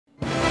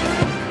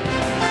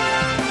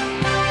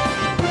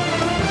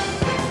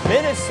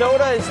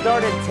Minnesota has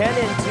started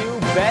 10-2,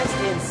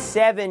 best in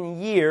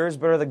 7 years,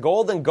 but are the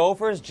Golden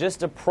Gophers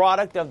just a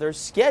product of their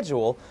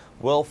schedule?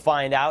 We'll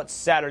find out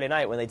Saturday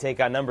night when they take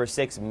on number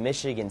 6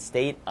 Michigan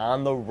State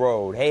on the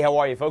road. Hey, how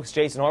are you, folks?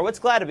 Jason Horowitz,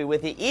 glad to be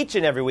with you each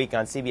and every week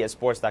on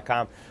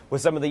CBSSports.com with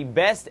some of the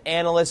best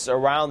analysts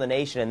around the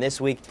nation. And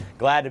this week,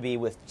 glad to be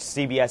with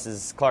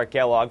CBS's Clark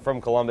Kellogg from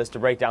Columbus to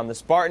break down the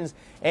Spartans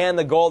and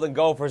the Golden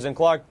Gophers. And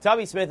Clark,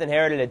 Tubby Smith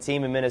inherited a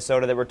team in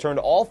Minnesota that returned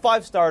all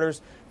 5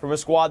 starters from a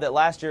squad that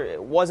last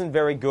year wasn't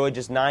very good,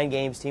 just 9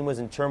 games. Team was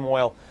in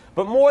turmoil.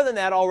 But more than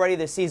that, already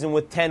this season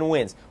with 10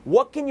 wins.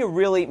 What can you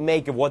really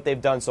make of what they've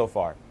done so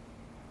far?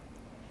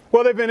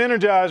 Well, they've been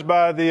energized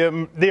by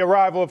the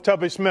arrival of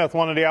Tubby Smith,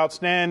 one of the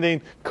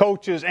outstanding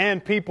coaches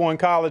and people in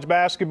college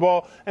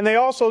basketball. And they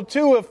also,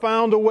 too, have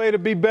found a way to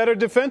be better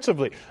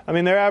defensively. I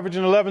mean, they're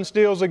averaging 11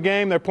 steals a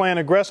game. They're playing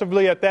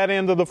aggressively at that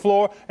end of the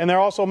floor. And they're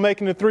also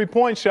making the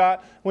three-point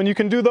shot. When you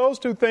can do those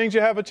two things, you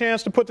have a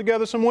chance to put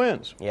together some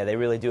wins. Yeah, they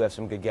really do have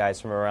some good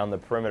guys from around the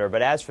perimeter.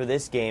 But as for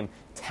this game,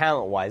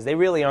 talent-wise, they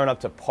really aren't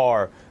up to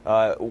par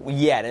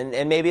yet.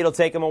 And maybe it'll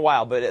take them a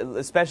while, but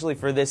especially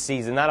for this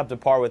season, not up to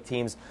par with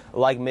teams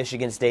like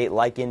Michigan State,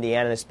 like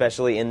Indiana, and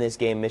especially in this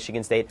game,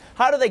 Michigan State.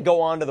 How do they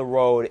go on the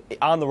road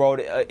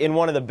in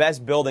one of the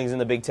best buildings in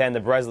the Big Ten, the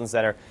Breslin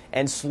Center,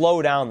 and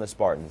slow down the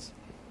Spartans?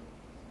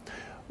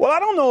 Well, I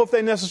don't know if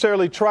they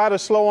necessarily try to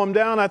slow them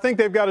down. I think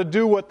they've got to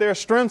do what their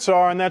strengths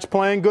are, and that's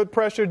playing good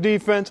pressure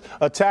defense,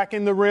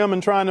 attacking the rim,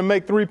 and trying to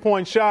make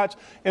three-point shots.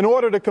 In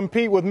order to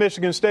compete with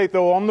Michigan State,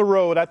 though, on the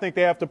road, I think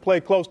they have to play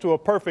close to a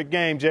perfect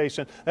game,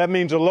 Jason. That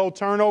means a low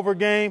turnover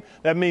game.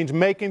 That means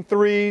making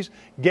threes,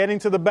 getting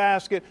to the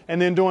basket,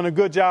 and then doing a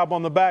good job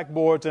on the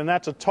backboards, and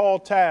that's a tall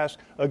task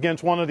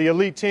against one of the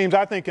elite teams,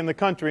 I think, in the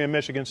country in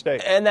Michigan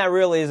State. And that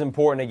really is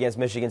important against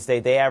Michigan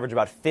State. They average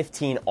about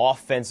 15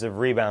 offensive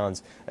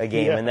rebounds a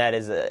game. Yeah. And that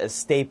is a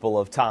staple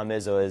of Tom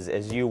Izzo,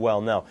 as you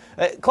well know.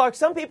 Clark,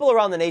 some people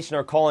around the nation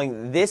are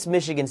calling this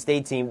Michigan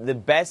State team the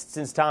best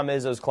since Tom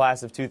Izzo's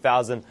class of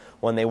 2000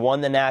 when they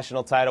won the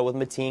national title with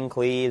Mateen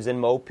Cleaves and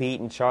Mo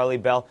Pete and Charlie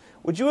Bell.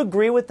 Would you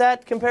agree with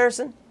that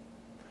comparison?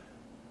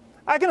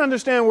 I can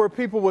understand where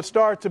people would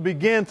start to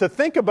begin to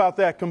think about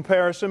that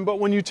comparison,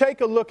 but when you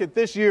take a look at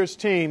this year's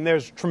team,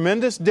 there's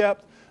tremendous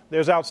depth.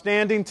 There's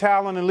outstanding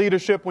talent and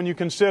leadership when you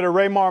consider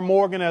Raymar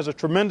Morgan as a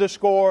tremendous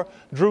scorer,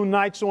 Drew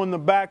Neitzel in the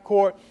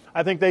backcourt.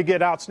 I think they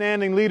get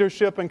outstanding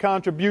leadership and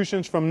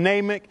contributions from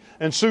Namick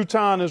and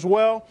Suton as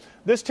well.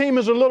 This team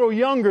is a little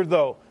younger,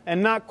 though,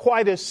 and not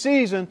quite as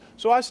seasoned,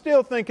 so I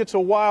still think it's a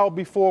while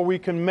before we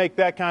can make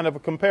that kind of a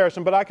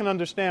comparison, but I can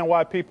understand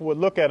why people would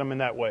look at them in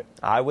that way.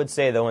 I would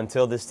say, though,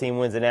 until this team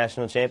wins a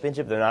national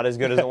championship, they're not as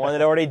good as the one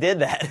that already did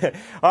that.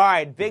 All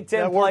right, Big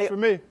Ten that play. Works for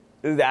me.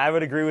 I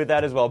would agree with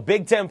that as well.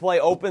 Big Ten play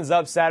opens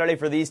up Saturday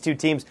for these two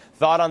teams.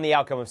 Thought on the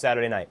outcome of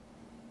Saturday night?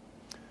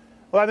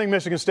 Well, I think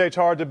Michigan State's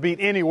hard to beat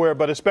anywhere,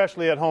 but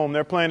especially at home.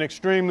 They're playing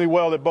extremely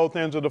well at both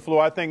ends of the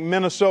floor. I think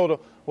Minnesota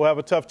will have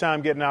a tough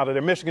time getting out of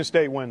there. Michigan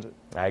State wins it.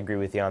 I agree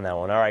with you on that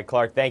one. All right,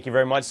 Clark, thank you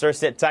very much, sir.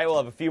 Sit tight. We'll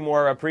have a few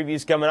more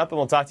previews coming up, and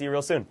we'll talk to you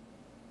real soon.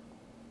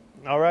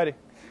 All righty.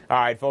 All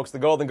right, folks, the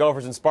Golden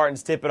Gophers and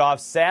Spartans tip it off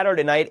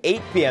Saturday night,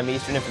 8 p.m.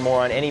 Eastern. And for more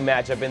on any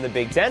matchup in the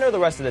Big Ten or the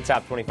rest of the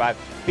top 25,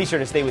 be sure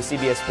to stay with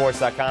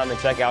CBSSports.com and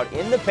check out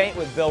In the Paint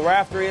with Bill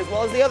Raftery, as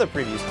well as the other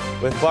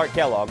previews with Clark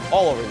Kellogg,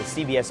 all over the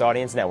CBS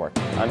Audience Network.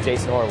 I'm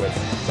Jason Horowitz.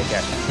 Take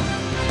care.